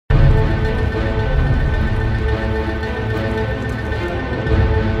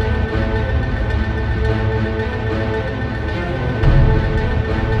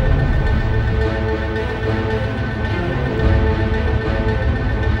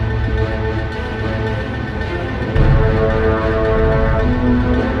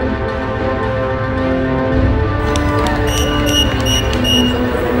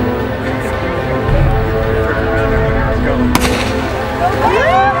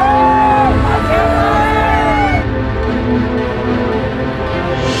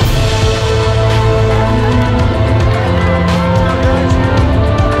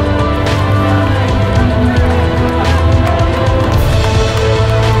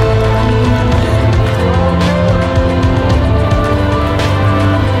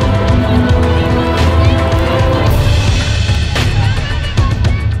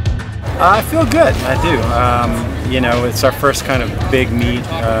I feel good, I do. You know, it's our first kind of big meet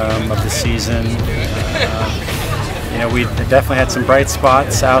of the season. You know, we definitely had some bright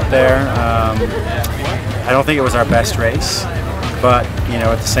spots out there. I don't think it was our best race, but you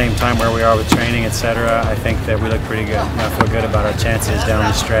know, at the same time, where we are with training, etc., I think that we look pretty good. I feel good about our chances down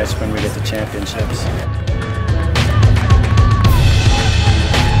the stretch when we get to championships.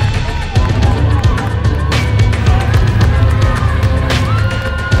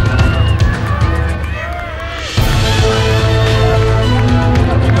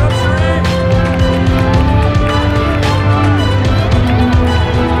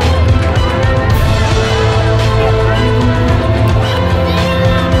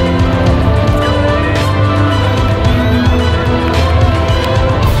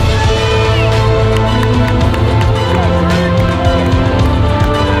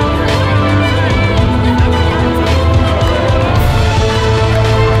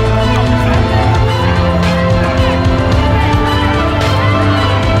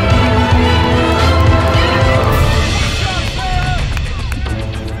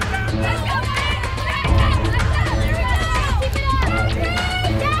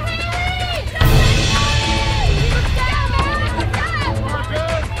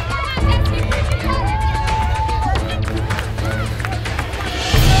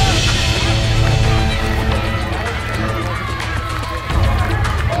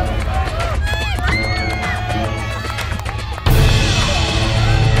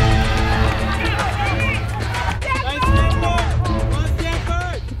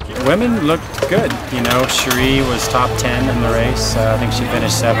 Women looked good, you know. Cherie was top 10 in the race. I think she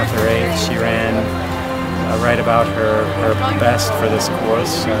finished 7th or 8th. She ran right about her best for this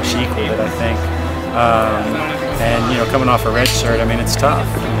course. She equaled it, I think. And you know, coming off a red shirt, I mean, it's tough.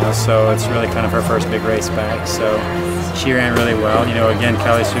 You know, so it's really kind of her first big race back. So she ran really well. You know, again,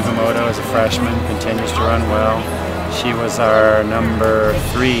 Kelly Sugimoto as a freshman continues to run well. She was our number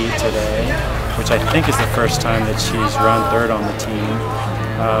 3 today, which I think is the first time that she's run 3rd on the team.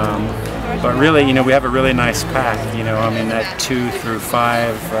 But really, you know, we have a really nice pack. You know, I mean, that 2 through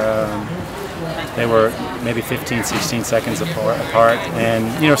 5, they were maybe 15, 16 seconds apart.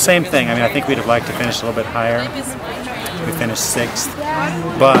 And, you know, same thing. I mean, I think we'd have liked to finish a little bit higher. We finished 6th.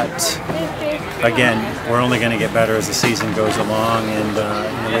 But, again, we're only going to get better as the season goes along. And,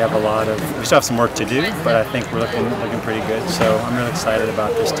 you know, we still have some work to do, but I think we're looking pretty good. So I'm really excited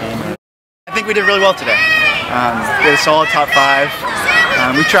about this team. I think we did really well today. We had a solid top 5.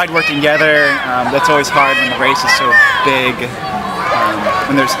 We tried working together. That's always hard when the race is so big.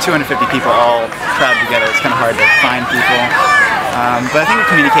 When there's 250 people all crowded together, it's kind of hard to find people. But I think we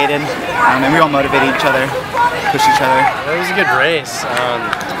communicated, and we all motivated each other, pushed each other. It was a good race.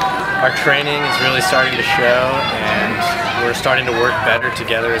 Our training is really starting to show, and we're starting to work better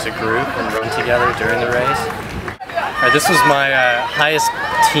together as a group and run together during the race. This was my highest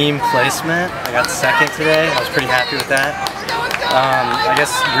team placement. I got 2nd today. I was pretty happy with that. I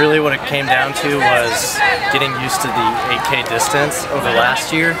guess really what it came down to was getting used to the 8K distance over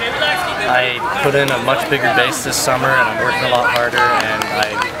last year. I put in a much bigger base this summer, and I'm working a lot harder, and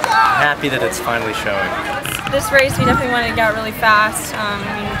I'm happy that it's finally showing. This race we definitely wanted to get really fast. I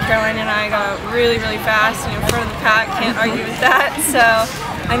mean, Caroline and I got really fast, you know, front of the pack, can't argue with that. So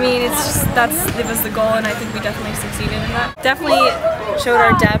I mean, it's just, it was the goal, and I think we definitely succeeded in that. Definitely showed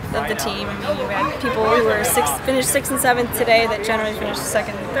our depth of the team. I mean, we had people who were finished 6th and 7th today that generally finished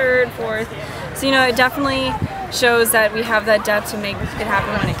 2nd, 3rd, 4th. So, you know, it definitely shows that we have that depth to make it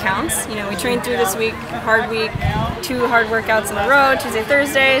happen when it counts. You know, we trained through this week, hard week, 2 hard workouts in a row, Tuesday,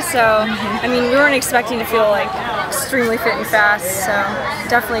 Thursday. So, I mean, we weren't expecting to feel like extremely fit and fast. So,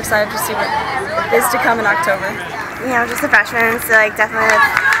 definitely excited to see what is to come in October. You know, just a freshman, so like definitely with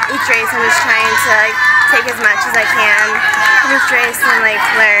each race I'm just trying to like take as much as I can from each race and like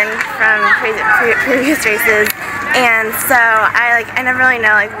learn from previous races. And so I never really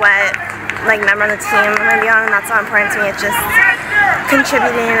know like what like number on the team I'm gonna be on, and that's not important to me. It's just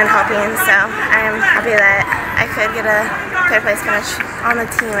contributing and helping. So I'm happy that I could get a 3rd place finish on the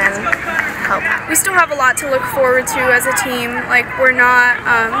team and help. We still have a lot to look forward to as a team. Like we're not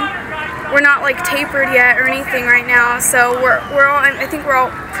like tapered yet or anything right now, so I think we're all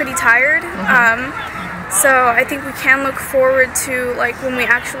pretty tired. So I think we can look forward to like when we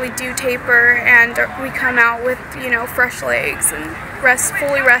actually do taper and we come out with, you know, fresh legs and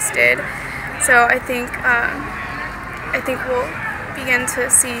fully rested. So I think we'll begin to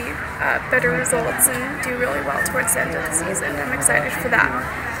see better results and do really well towards the end of the season. I'm excited for that.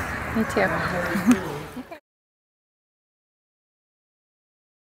 Me too.